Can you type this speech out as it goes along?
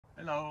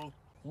Hello.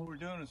 What we're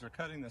doing is we're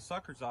cutting the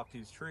suckers off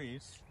these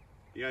trees.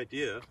 The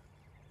idea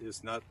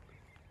is not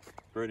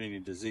spread any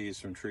disease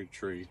from tree to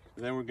tree.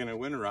 And then we're going to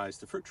winterize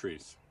the fruit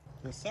trees.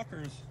 The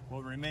suckers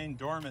will remain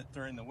dormant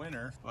during the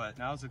winter, but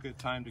now's a good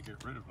time to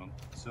get rid of them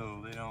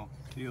so they don't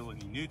feel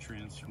any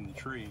nutrients from the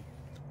tree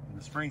in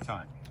the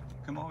springtime.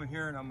 Come over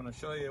here and I'm going to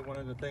show you one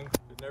of the things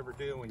you should never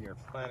do when you're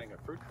planting a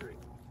fruit tree.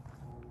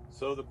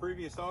 So the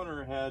previous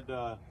owner had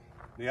the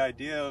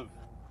idea of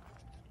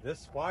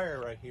this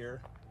wire right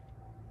here.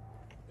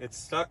 It's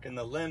stuck in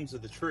the limbs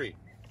of the tree.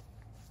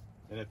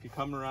 And if you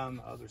come around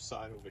the other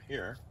side over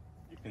here,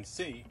 you can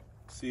see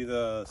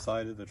the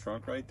side of the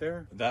trunk right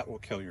there? That will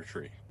kill your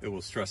tree. It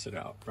will stress it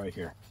out right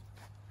here.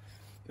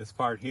 This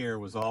part here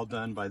was all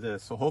done by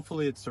this. So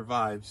hopefully it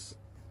survives.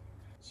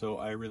 So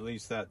I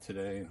released that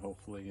today and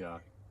hopefully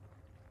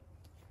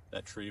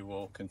that tree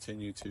will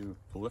continue to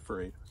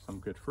proliferate some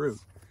good fruit.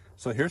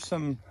 So here's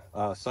some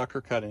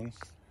sucker cuttings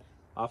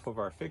off of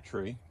our fig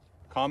tree.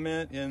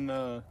 Comment in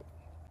the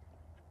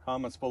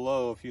comments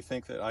below if you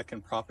think that I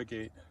can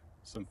propagate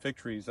some fig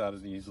trees out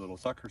of these little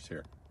suckers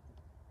here.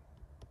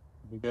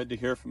 It'd be good to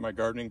hear from my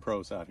gardening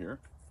pros out here.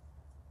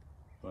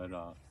 But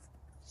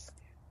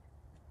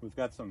we've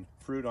got some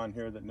fruit on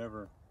here that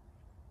never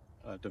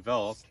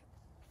developed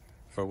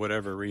for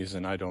whatever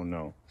reason, I don't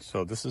know.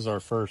 So this is our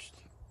first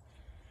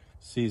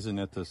season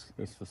at this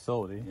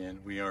facility,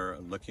 and we are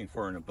looking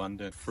for an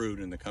abundant fruit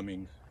in the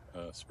coming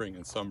spring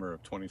and summer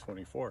of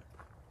 2024.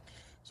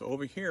 So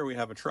over here we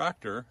have a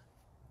tractor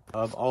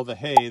of all the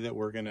hay that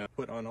we're going to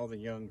put on all the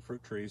young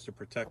fruit trees to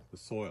protect the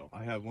soil.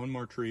 I have one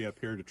more tree up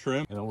here to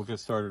trim, and then we'll get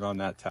started on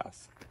that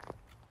task.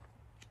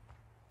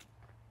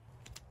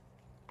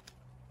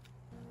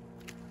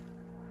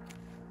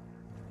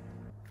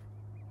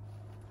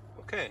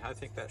 Okay, I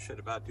think that should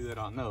about do it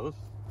on those.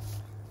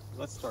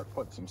 Let's start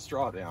putting some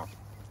straw down.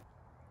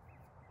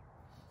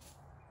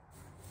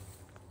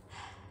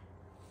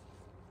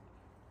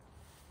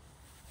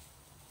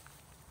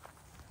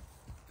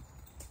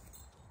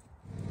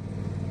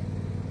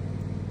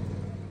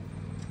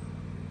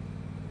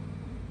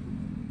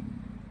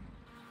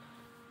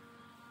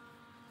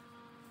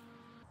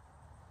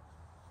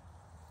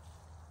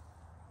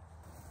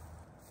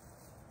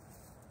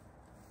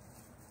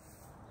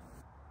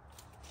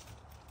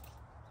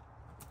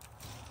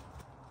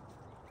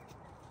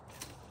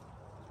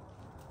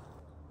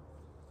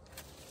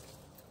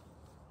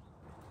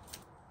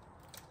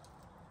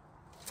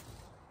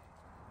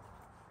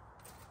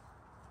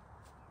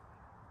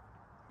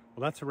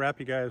 Well, that's a wrap,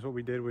 you guys. What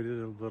we did a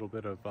little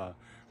bit of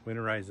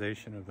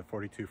winterization of the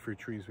 42 fruit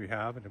trees we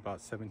have and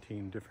about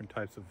 17 different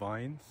types of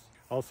vines.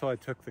 Also, I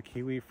took the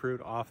kiwi fruit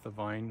off the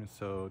vine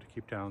so to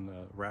keep down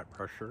the rat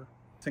pressure.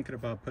 Thinking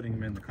about putting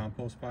them in the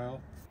compost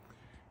pile,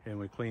 and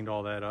we cleaned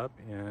all that up,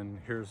 and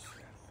here's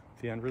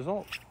the end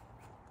result.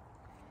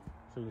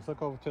 So you just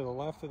look over to the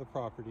left of the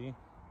property.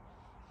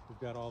 We've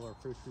got all our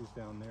fruit trees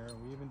down there,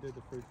 and we even did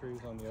the fruit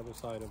trees on the other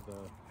side of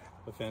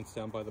the fence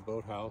down by the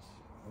boathouse.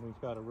 And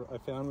we've got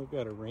we've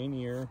got a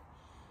Rainier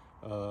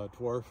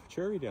dwarf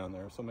cherry down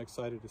there, so I'm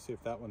excited to see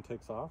if that one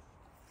takes off.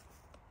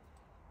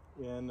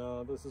 And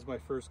this is my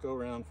first go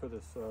round for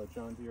this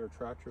John Deere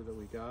tractor that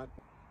we got,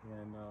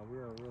 and we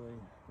are really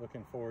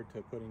looking forward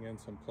to putting in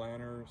some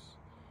planters,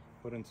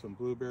 put in some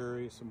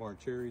blueberries, some more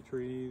cherry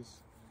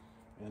trees,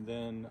 and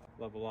then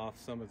level off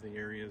some of the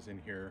areas in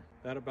here.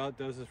 That about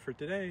does it for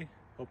today.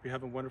 Hope you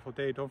have a wonderful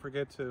day. Don't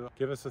forget to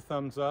give us a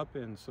thumbs up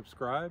and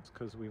subscribe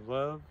because we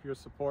love your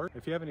support.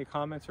 If you have any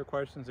comments or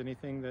questions,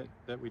 anything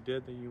that we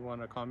did that you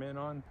want to comment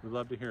on, we'd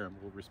love to hear them.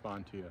 We'll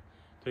respond to you.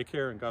 Take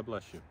care and God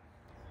bless you.